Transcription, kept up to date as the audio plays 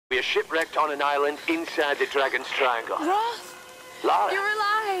We are shipwrecked on an island inside the Dragon's Triangle. Roth! Lara! You're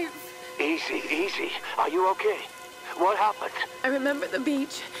alive! Easy, easy. Are you okay? What happened? I remember the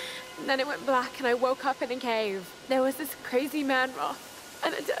beach. Then it went black and I woke up in a cave. There was this crazy man, Roth,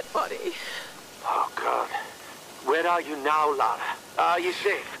 and a dead body. Oh, God. Where are you now, Lara? Are you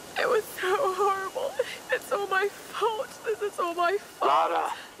safe? It was so horrible. It's all my fault. This is all my fault.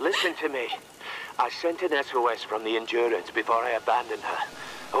 Lara, listen to me. I sent an SOS from the Endurance before I abandoned her.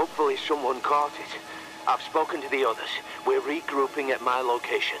 Hopefully someone caught it. I've spoken to the others. We're regrouping at my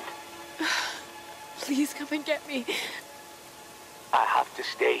location. Please come and get me. I have to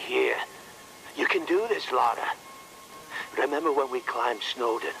stay here. You can do this, Lara. Remember when we climbed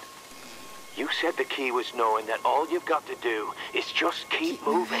Snowdon? You said the key was knowing that all you've got to do is just keep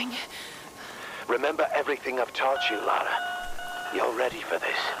moving. Remember everything I've taught you, Lara. You're ready for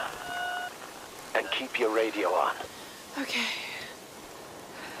this. And keep your radio on. Okay.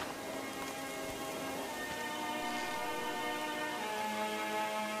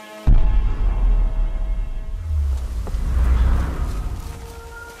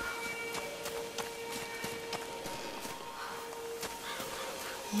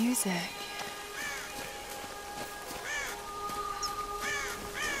 Music.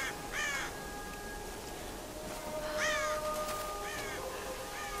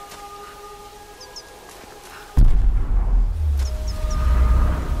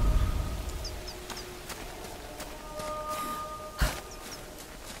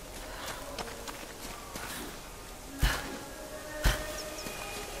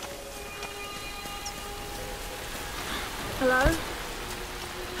 Hello?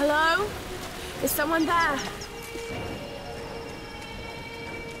 Hello? Is someone there?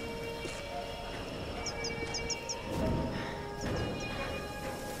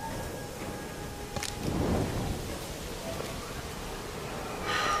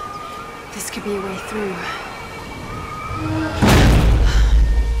 This could be a way through.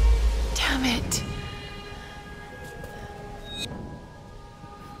 Damn it.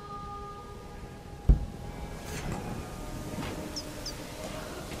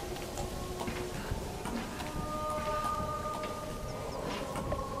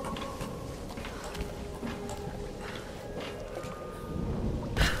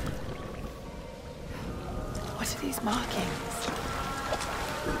 What are these markings?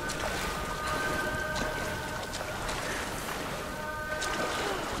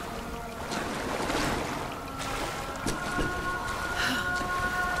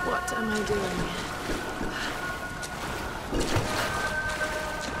 What am I doing?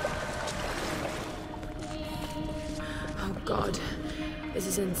 Oh God, this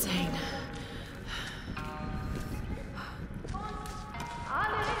is insane.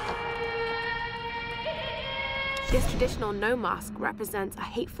 This traditional no mask represents a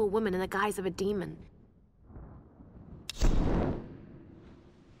hateful woman in the guise of a demon.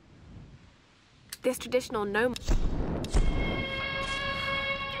 This traditional no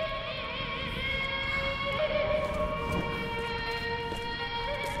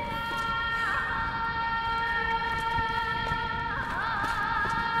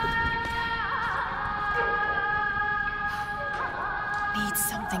needs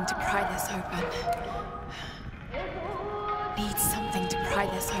something to pry this open. Needs something to pry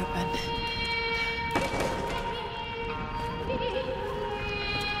this open.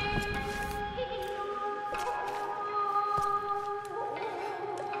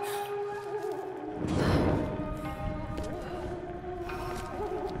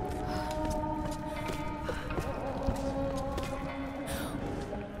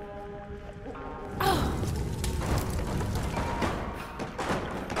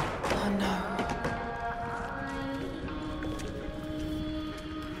 Oh no.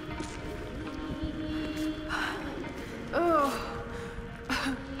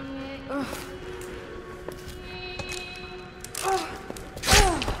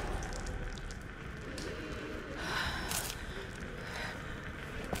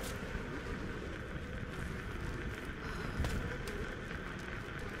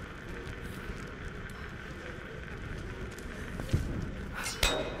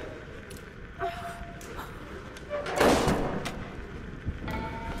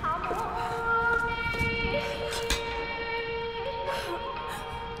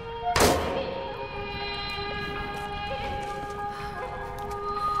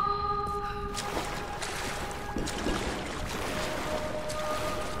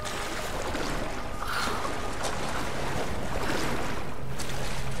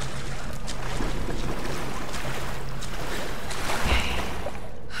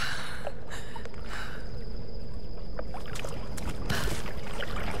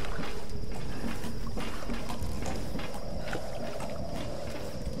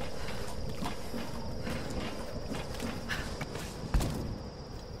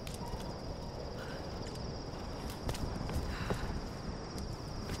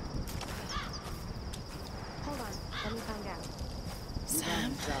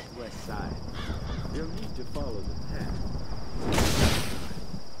 southwest side. You'll need to follow the path.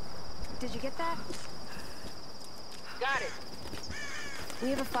 Did you get that? Got it. We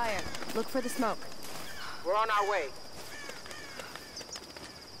have a fire. Look for the smoke. We're on our way.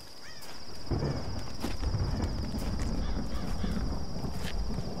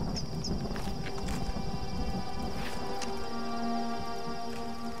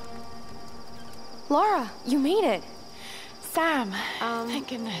 Laura, you made it. Sam, thank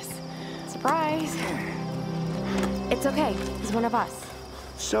goodness. Surprise. It's okay. He's one of us.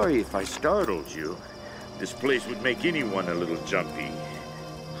 Sorry if I startled you. This place would make anyone a little jumpy.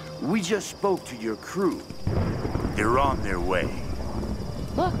 We just spoke to your crew. They're on their way.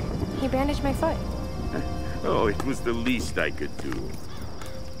 Look, he bandaged my foot. Oh, it was the least I could do.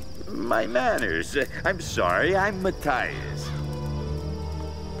 My manners. I'm sorry, I'm Matthias.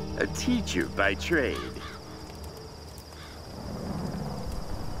 A teacher by trade.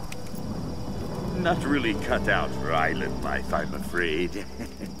 Not really cut out for island life, I'm afraid.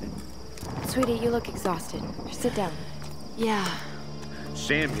 Sweetie, you look exhausted. Sit down. Yeah.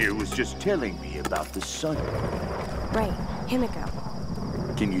 Sam here was just telling me about the sun. Right, Himiko.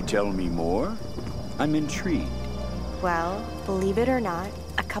 Can you tell me more? I'm intrigued. Well, believe it or not,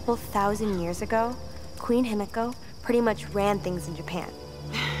 a couple thousand years ago, Queen Himiko pretty much ran things in Japan.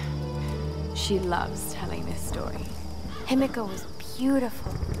 She loves telling this story. Himiko was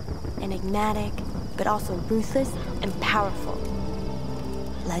beautiful, enigmatic, but also ruthless and powerful.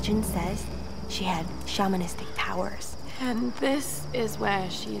 Legend says she had shamanistic powers. And this is where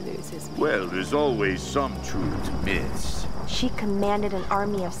she loses me. Well, there's always some truth to myths. She commanded an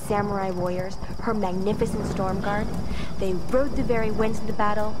army of samurai warriors, her magnificent storm guard. They rode the very winds into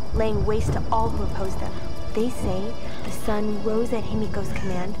battle, laying waste to all who opposed them. They say the sun rose at Himiko's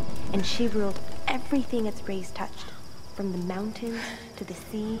command, and she ruled everything its rays touched, from the mountains to the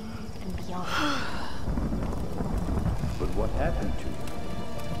sea and beyond. But what happened to you?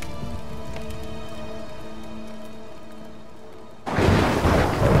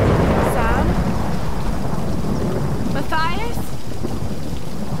 Sam? Matthias?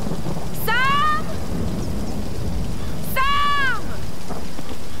 Sam! Sam!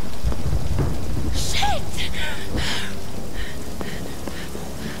 Shit!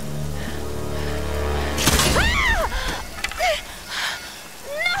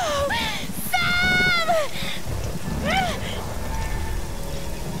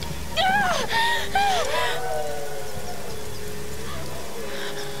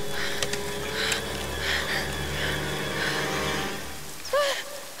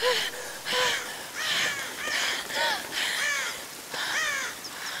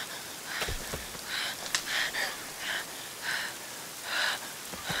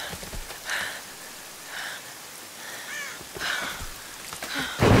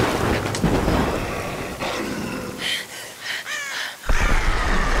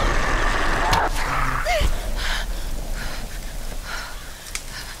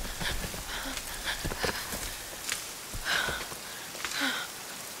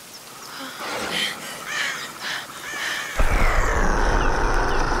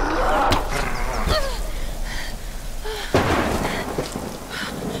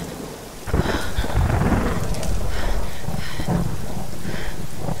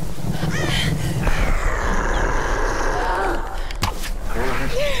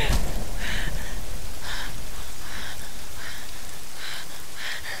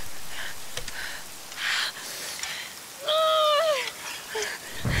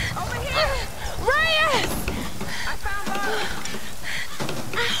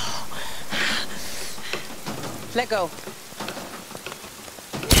 Let go.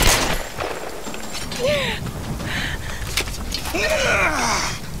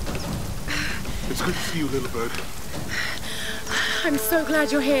 It's good to see you, little bird. I'm so glad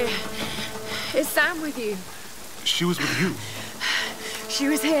you're here. Is Sam with you? She was with you. She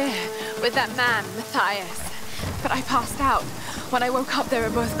was here with that man, Matthias. But I passed out. When I woke up, they were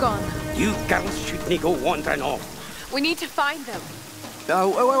both gone. You girls should go wandering off. We need to find them.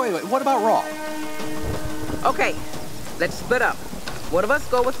 Oh, wait. What about Raw? Okay, let's split up. One of us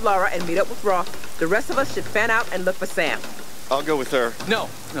go with Laura and meet up with Roth. The rest of us should fan out and look for Sam. I'll go with her. No.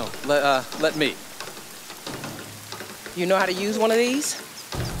 Let me. You know how to use one of these?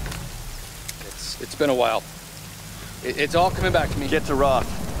 It's been a while. It's all coming back to me. Get to Roth.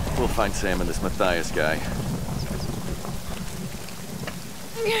 We'll find Sam and this Matthias guy.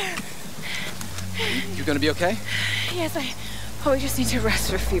 You gonna be okay? Yes, I probably just need to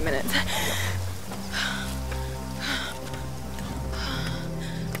rest for a few minutes.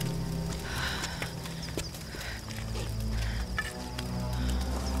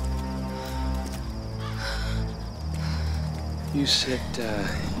 You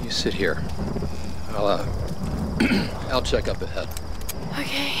sit here. I'll check up ahead.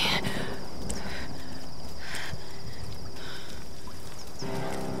 Okay.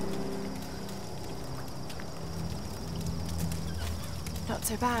 Not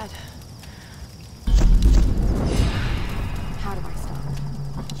so bad. How do I stop?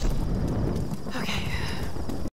 Okay.